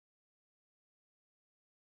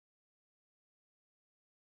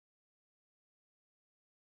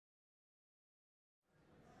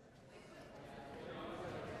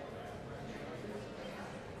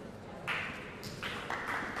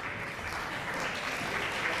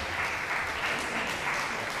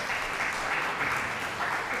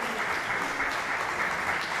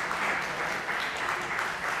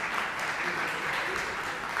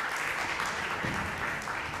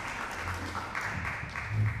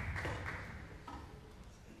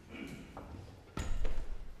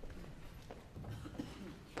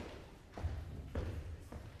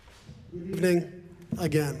Evening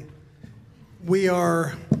again. We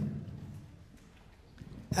are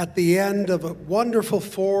at the end of a wonderful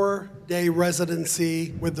 4-day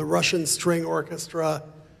residency with the Russian String Orchestra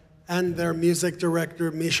and their music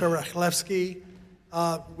director, Misha Rachlevsky.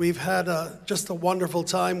 We've had just a wonderful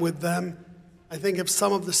time with them. I think if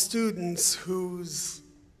some of the students whose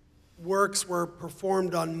works were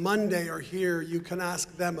performed on Monday are here, you can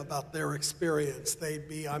ask them about their experience. They'd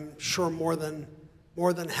be, I'm sure, more than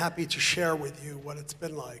happy to share with you what it's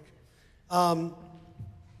been like.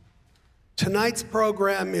 Tonight's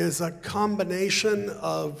program is a combination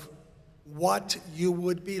of what you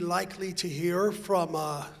would be likely to hear from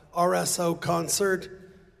a RSO concert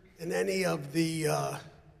in any of the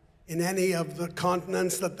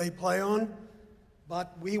continents that they play on.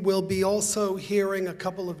 But we will be also hearing a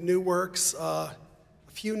couple of new works, a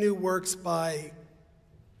few new works by,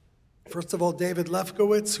 first of all, David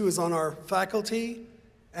Lefkowitz, who is on our faculty,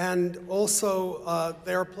 and also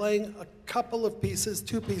they're playing a couple of pieces,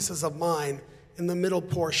 2 pieces of mine in the middle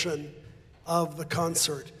portion of the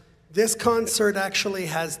concert. This concert actually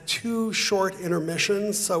has 2 short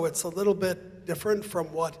intermissions, so it's a little bit different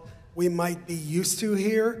from what we might be used to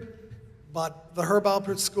here. But the Herb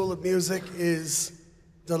Alpert School of Music is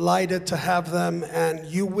delighted to have them, and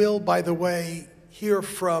you will, by the way, hear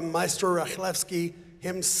from Maestro Rachlevsky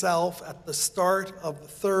himself at the start of the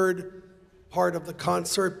 3rd part of the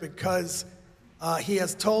concert, because he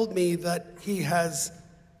has told me that he has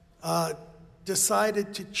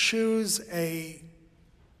decided to choose a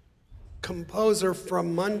composer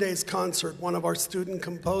from Monday's concert, one of our student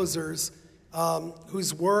composers,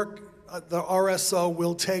 whose work the RSO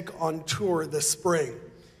will take on tour this spring.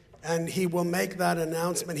 And he will make that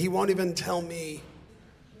announcement. He won't even tell me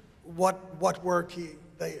what work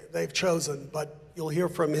they've chosen, but you'll hear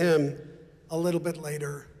from him a little bit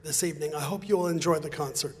later this evening. I hope you will enjoy the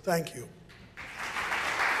concert. Thank you.